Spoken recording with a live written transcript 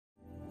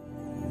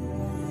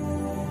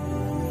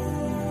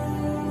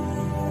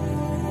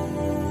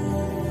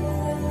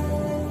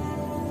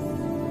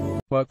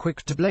We're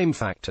quick to blame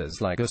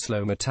factors like a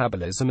slow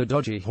metabolism or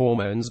dodgy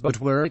hormones,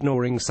 but we're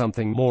ignoring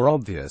something more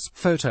obvious.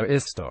 Photo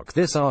Istock.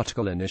 This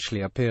article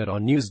initially appeared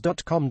on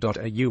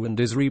news.com.au and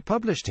is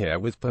republished here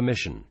with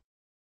permission.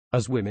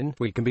 As women,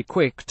 we can be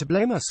quick to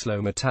blame a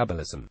slow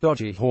metabolism,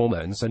 dodgy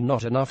hormones, and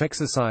not enough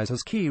exercise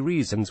as key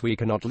reasons we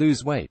cannot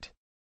lose weight.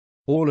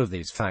 All of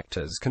these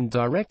factors can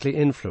directly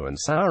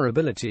influence our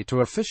ability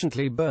to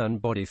efficiently burn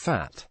body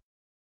fat.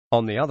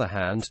 On the other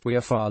hand, we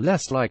are far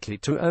less likely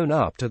to own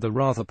up to the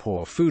rather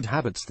poor food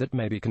habits that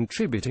may be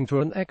contributing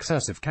to an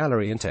excessive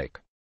calorie intake.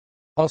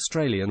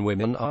 Australian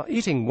women are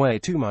eating way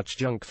too much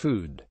junk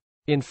food.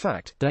 In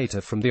fact, data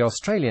from the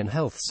Australian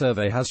Health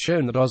Survey has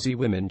shown that Aussie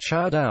women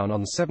chow down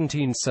on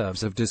 17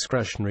 serves of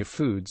discretionary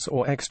foods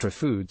or extra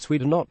foods we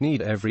do not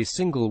need every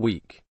single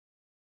week.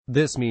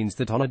 This means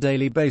that on a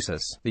daily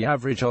basis, the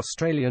average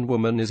Australian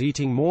woman is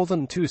eating more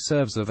than 2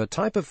 serves of a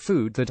type of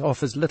food that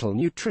offers little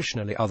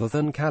nutritionally other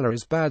than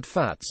calories, bad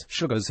fats,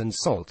 sugars and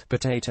salt,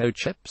 potato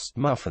chips,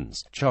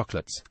 muffins,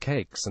 chocolates,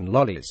 cakes and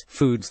lollies,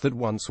 foods that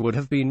once would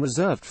have been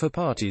reserved for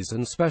parties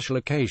and special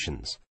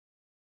occasions.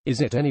 Is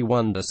it any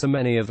wonder so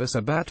many of us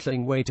are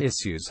battling weight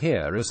issues?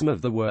 Here are some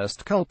of the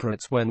worst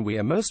culprits, when we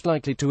are most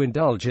likely to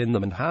indulge in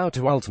them, and how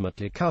to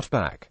ultimately cut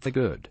back for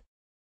good.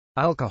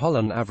 Alcohol.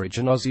 On average,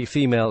 an Aussie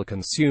female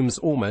consumes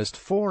almost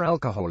 4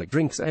 alcoholic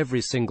drinks every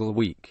single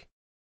week,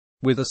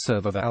 with a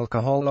serve of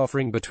alcohol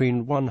offering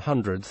between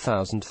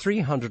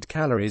 100,300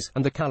 calories,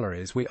 and the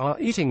calories we are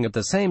eating at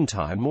the same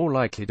time more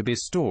likely to be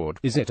stored.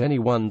 Is it any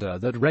wonder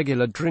that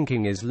regular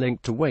drinking is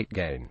linked to weight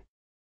gain?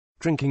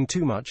 Drinking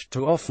too much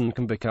too often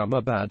can become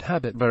a bad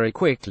habit very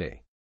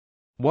quickly.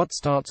 What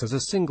starts as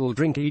a single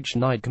drink each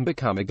night can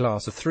become a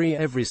glass of 3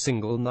 every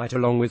single night,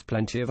 along with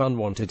plenty of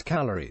unwanted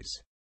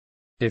calories.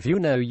 If you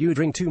know you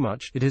drink too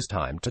much, it is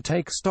time to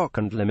take stock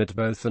and limit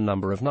both the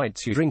number of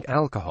nights you drink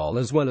alcohol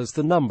as well as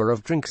the number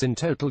of drinks in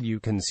total you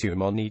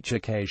consume on each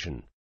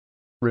occasion.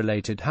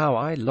 Related. How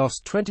I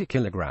lost 20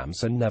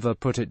 kilograms and never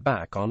put it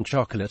back on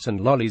chocolate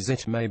and lollies.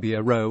 It may be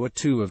a row or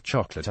 2 of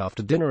chocolate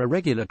after dinner, a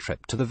regular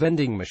trip to the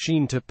vending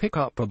machine to pick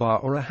up a bar,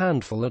 or a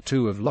handful or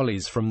 2 of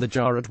lollies from the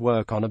jar at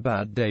work on a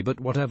bad day. But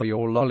whatever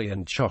your lolly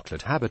and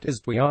chocolate habit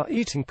is, we are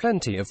eating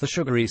plenty of the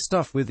sugary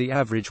stuff, with the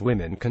average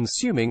women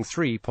consuming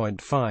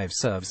 3.5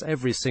 serves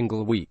every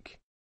single week.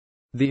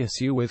 The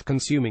issue with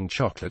consuming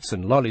chocolates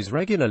and lollies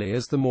regularly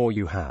is the more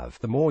you have,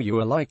 the more you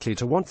are likely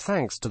to want,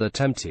 thanks to the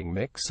tempting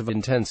mix of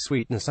intense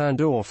sweetness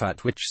and/or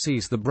fat, which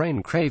sees the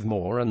brain crave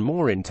more and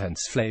more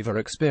intense flavor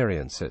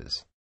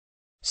experiences.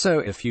 So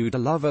if you'd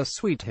love a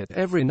sweet hit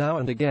every now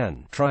and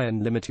again, try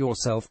and limit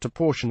yourself to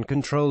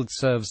portion-controlled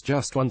serves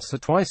just once or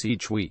twice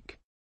each week.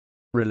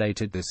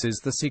 Related. This is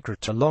the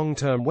secret to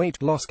long-term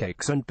weight loss: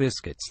 cakes and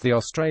biscuits. The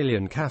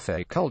Australian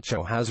cafe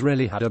culture has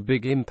really had a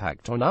big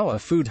impact on our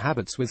food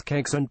habits, with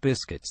cakes and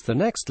biscuits the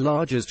next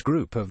largest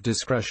group of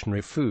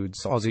discretionary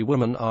foods Aussie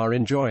women are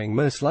enjoying,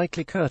 most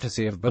likely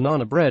courtesy of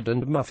banana bread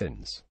and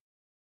muffins.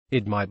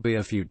 It might be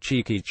a few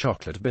cheeky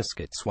chocolate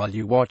biscuits while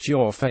you watch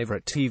your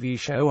favorite TV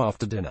show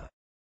after dinner.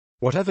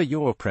 Whatever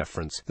your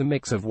preference, the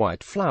mix of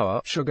white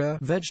flour, sugar,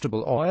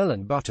 vegetable oil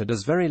and butter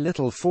does very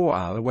little for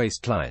our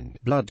waistline,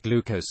 blood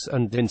glucose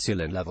and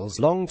insulin levels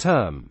long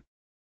term.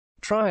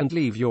 Try and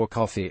leave your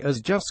coffee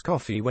as just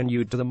coffee when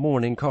you do the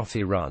morning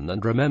coffee run,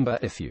 and remember,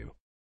 if you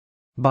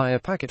buy a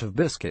packet of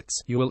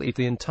biscuits, you will eat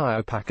the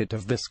entire packet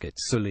of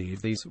biscuits, so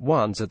leave these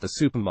ones at the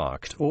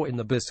supermarket or in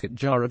the biscuit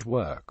jar at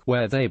work,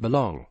 where they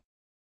belong.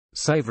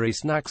 Savory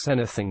snacks.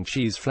 Anything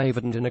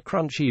cheese-flavored and in a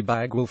crunchy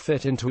bag will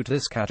fit into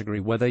this category,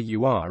 whether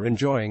you are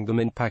enjoying them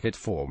in packet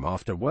form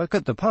after work,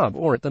 at the pub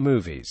or at the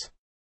movies.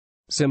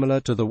 Similar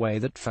to the way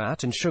that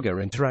fat and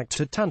sugar interact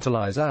to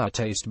tantalize our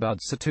taste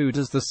buds, so too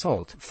does the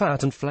salt,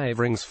 fat and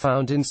flavorings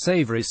found in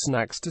savory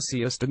snacks to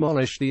see us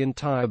demolish the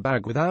entire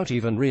bag without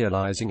even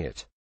realizing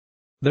it.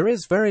 There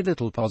is very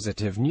little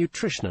positive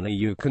nutritionally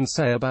you can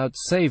say about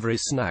savory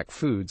snack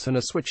foods, and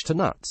a switch to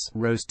nuts,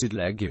 roasted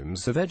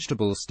legumes or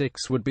vegetable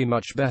sticks would be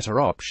much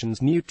better options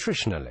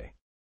nutritionally.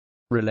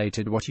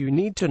 Related. What you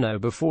need to know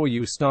before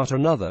you start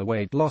another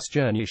weight loss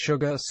journey: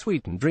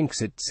 sugar-sweetened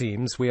drinks. It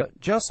seems we are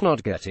just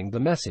not getting the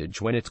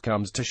message when it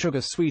comes to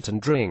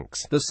sugar-sweetened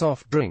drinks. The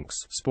soft drinks,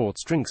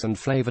 sports drinks and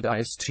flavored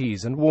iced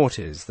teas and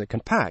waters that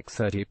can pack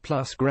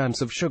 30+ grams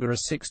of sugar, or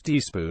 6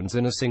 teaspoons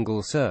in a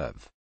single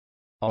serve.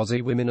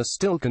 Aussie women are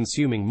still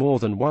consuming more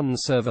than 1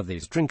 serve of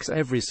these drinks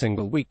every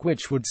single week,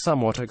 which would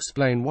somewhat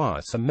explain why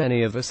so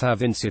many of us have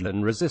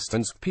insulin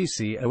resistance,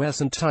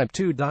 PCOS and type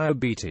 2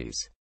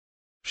 diabetes.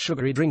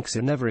 Sugary drinks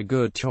are never a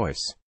good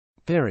choice.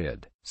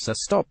 Period. So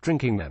stop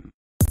drinking them.